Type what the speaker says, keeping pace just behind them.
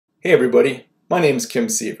Hey everybody, my name is Kim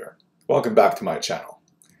Seaver. Welcome back to my channel.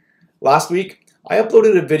 Last week, I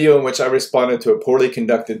uploaded a video in which I responded to a poorly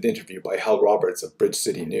conducted interview by Hal Roberts of Bridge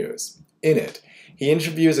City News. In it, he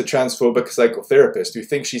interviews a transphobic psychotherapist who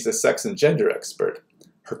thinks she's a sex and gender expert.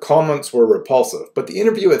 Her comments were repulsive, but the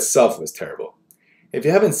interview itself was terrible. If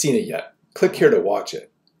you haven't seen it yet, click here to watch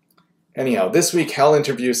it. Anyhow, this week Hal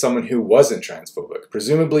interviews someone who wasn't transphobic,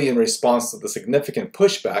 presumably in response to the significant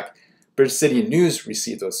pushback Bridge City News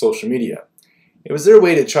received on social media. It was their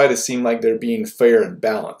way to try to seem like they're being fair and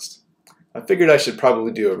balanced. I figured I should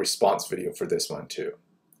probably do a response video for this one too.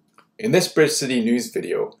 In this Bridge City News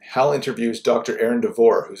video, Hal interviews Dr. Aaron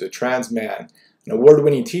Devor, who's a trans man, an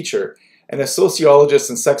award-winning teacher, and a sociologist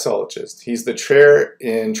and sexologist. He's the chair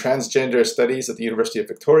in transgender studies at the University of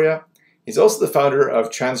Victoria. He's also the founder of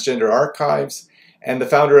Transgender Archives and the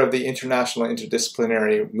founder of the International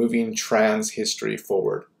Interdisciplinary Moving Trans History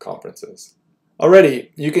Forward conferences.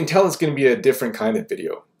 Already, you can tell it's going to be a different kind of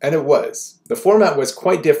video, and it was. The format was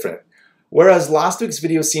quite different. Whereas last week's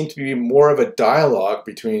video seemed to be more of a dialogue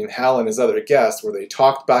between Hal and his other guests, where they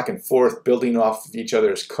talked back and forth, building off of each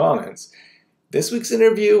other's comments, this week's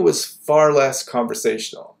interview was far less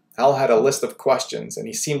conversational. Hal had a list of questions, and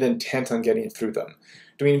he seemed intent on getting through them,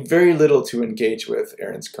 doing very little to engage with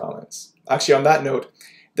Aaron's comments. Actually, on that note,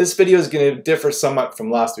 this video is going to differ somewhat from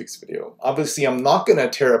last week's video. Obviously, I'm not going to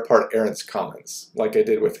tear apart Aaron's comments like I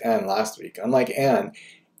did with Anne last week. Unlike Anne,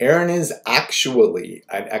 Aaron is actually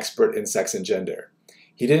an expert in sex and gender.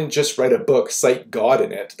 He didn't just write a book, cite God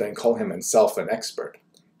in it, then call himself an expert.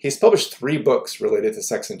 He's published 3 books related to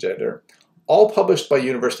sex and gender, all published by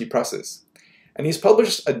university presses. And he's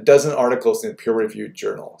published a dozen articles in peer-reviewed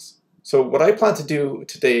journals. So what I plan to do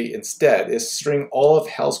today instead is string all of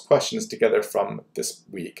Hal's questions together from this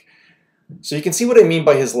week. So you can see what I mean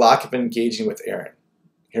by his lack of engaging with Aaron.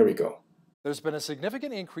 Here we go. There's been a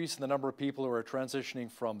significant increase in the number of people who are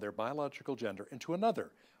transitioning from their biological gender into another.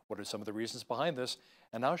 What are some of the reasons behind this,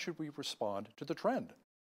 and how should we respond to the trend?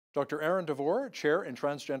 Dr. Aaron Devor, Chair in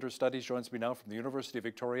Transgender Studies, joins me now from the University of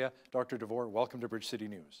Victoria. Dr. Devor, welcome to Bridge City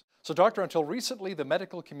News. So, Doctor, until recently, the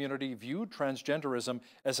medical community viewed transgenderism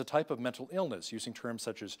as a type of mental illness, using terms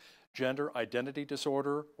such as gender identity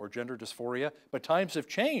disorder or gender dysphoria, but times have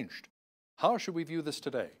changed. How should we view this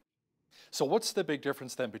today? So what's the big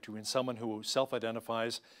difference then between someone who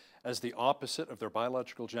self-identifies as the opposite of their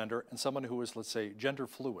biological gender and someone who is, let's say, gender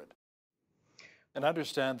fluid? And I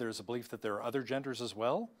understand there's a belief that there are other genders as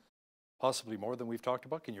well, possibly more than we've talked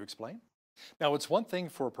about. Can you explain? Now, it's one thing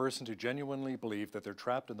for a person to genuinely believe that they're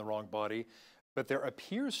trapped in the wrong body, but there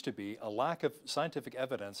appears to be a lack of scientific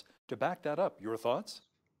evidence to back that up. Your thoughts?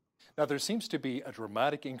 Now, there seems to be a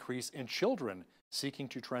dramatic increase in children seeking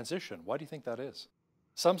to transition. Why do you think that is?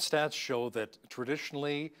 Some stats show that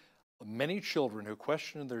traditionally, many children who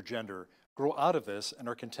question their gender grow out of this and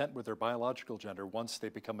are content with their biological gender once they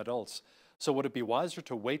become adults. So would it be wiser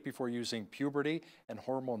to wait before using puberty and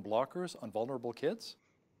hormone blockers on vulnerable kids?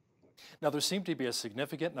 Now, there seem to be a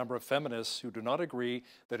significant number of feminists who do not agree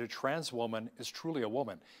that a trans woman is truly a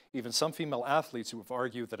woman. Even some female athletes who have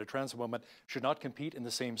argued that a trans woman should not compete in the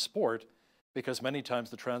same sport because many times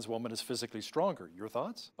the trans woman is physically stronger. Your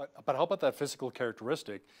thoughts? But how about that physical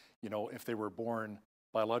characteristic? You know, if they were born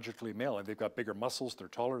biologically male and they've got bigger muscles, they're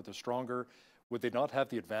taller, they're stronger, would they not have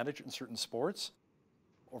the advantage in certain sports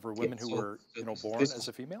over women who were, born as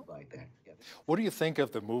a female? Right there. Yeah. What do you think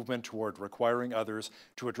of the movement toward requiring others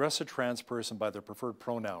to address a trans person by their preferred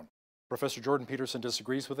pronoun? Professor Jordan Peterson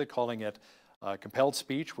disagrees with it, calling it compelled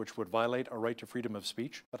speech, which would violate our right to freedom of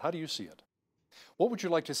speech. But how do you see it? What would you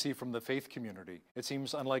like to see from the faith community? It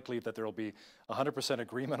seems unlikely that there will be 100%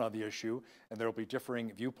 agreement on the issue, and there will be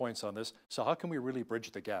differing viewpoints on this. So how can we really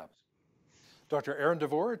bridge the gap? Dr. Aaron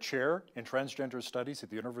Devor, Chair in Transgender Studies at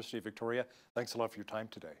the University of Victoria, thanks a lot for your time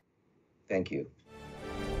today. Thank you.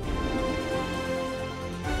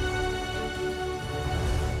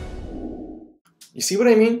 You see what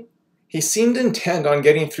I mean? He seemed intent on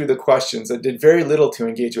getting through the questions and did very little to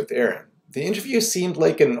engage with Aaron. The interview seemed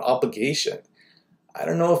like an obligation. I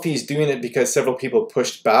don't know if he's doing it because several people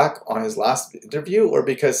pushed back on his last interview or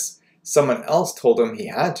because someone else told him he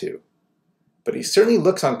had to. But he certainly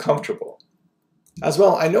looks uncomfortable. As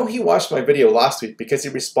well, I know he watched my video last week because he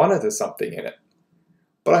responded to something in it.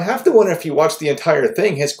 But I have to wonder if he watched the entire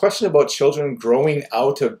thing. His question about children growing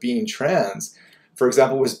out of being trans, for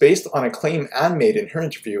example, was based on a claim Anne made in her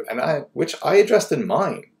interview, and which I addressed in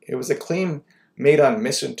mine. It was a claim made on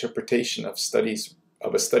misinterpretation of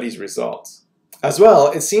a study's results. As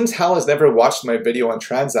well, it seems Hal has never watched my video on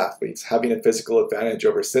trans athletes having a physical advantage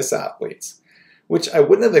over cis athletes, which I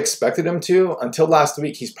wouldn't have expected him to. Until last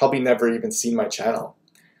week, he's probably never even seen my channel.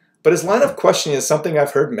 But his line of questioning is something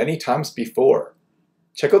I've heard many times before.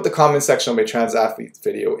 Check out the comment section of my trans athletes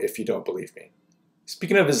video if you don't believe me.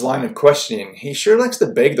 Speaking of his line of questioning, he sure likes to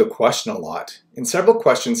beg the question a lot. In several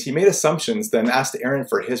questions, he made assumptions, then asked Aaron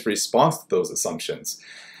for his response to those assumptions,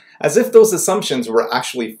 as if those assumptions were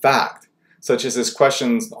actually fact, such as his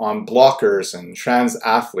questions on blockers and trans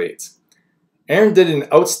athletes. Aaron did an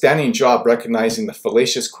outstanding job recognizing the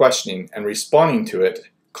fallacious questioning and responding to it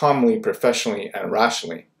calmly, professionally, and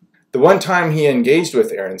rationally. The one time he engaged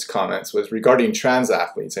with Aaron's comments was regarding trans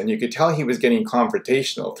athletes, and you could tell he was getting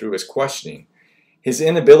confrontational through his questioning. His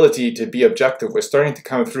inability to be objective was starting to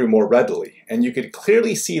come through more readily, and you could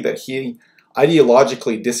clearly see that he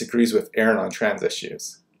ideologically disagrees with Aaron on trans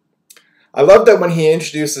issues. I love that when he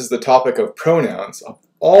introduces the topic of pronouns, of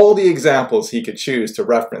all the examples he could choose to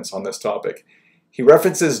reference on this topic, he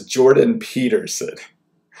references Jordan Peterson.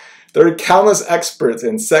 There are countless experts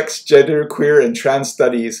in sex, gender, queer, and trans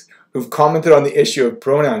studies who've commented on the issue of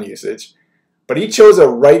pronoun usage, but he chose a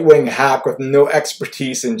right-wing hack with no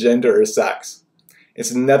expertise in gender or sex.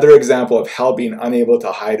 It's another example of Hal being unable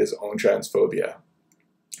to hide his own transphobia.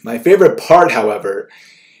 My favorite part, however,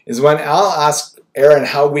 is when Al asks Aaron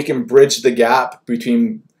how we can bridge the gap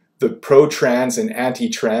between the pro-trans and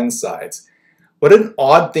anti-trans sides. What an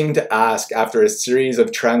odd thing to ask after a series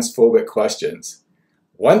of transphobic questions.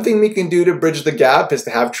 One thing we can do to bridge the gap is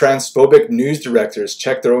to have transphobic news directors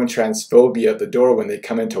check their own transphobia at the door when they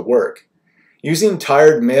come into work. Using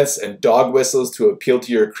tired myths and dog whistles to appeal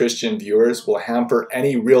to your Christian viewers will hamper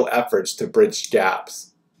any real efforts to bridge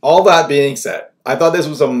gaps. All that being said, I thought this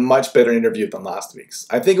was a much better interview than last week's.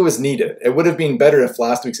 I think it was needed. It would have been better if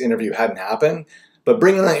last week's interview hadn't happened, but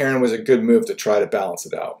bringing on Aaron was a good move to try to balance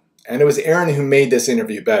it out. And it was Aaron who made this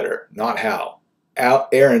interview better, not Hal.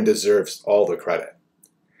 Aaron deserves all the credit.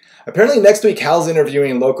 Apparently next week Hal's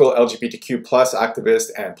interviewing local LGBTQ+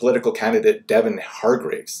 activist and political candidate Devin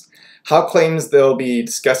Hargraves. Hal claims they'll be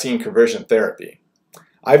discussing conversion therapy.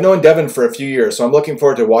 I've known Devin for a few years, so I'm looking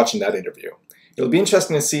forward to watching that interview. It'll be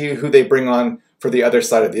interesting to see who they bring on for the other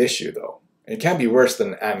side of the issue, though. It can't be worse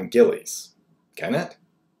than Gillies, can it?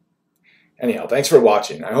 Anyhow, thanks for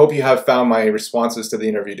watching. I hope you have found my responses to the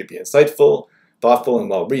interview to be insightful, thoughtful, and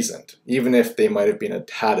well-reasoned, even if they might have been a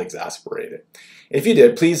tad exasperated. If you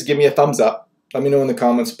did, please give me a thumbs up, let me know in the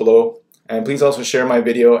comments below, and please also share my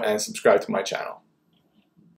video and subscribe to my channel.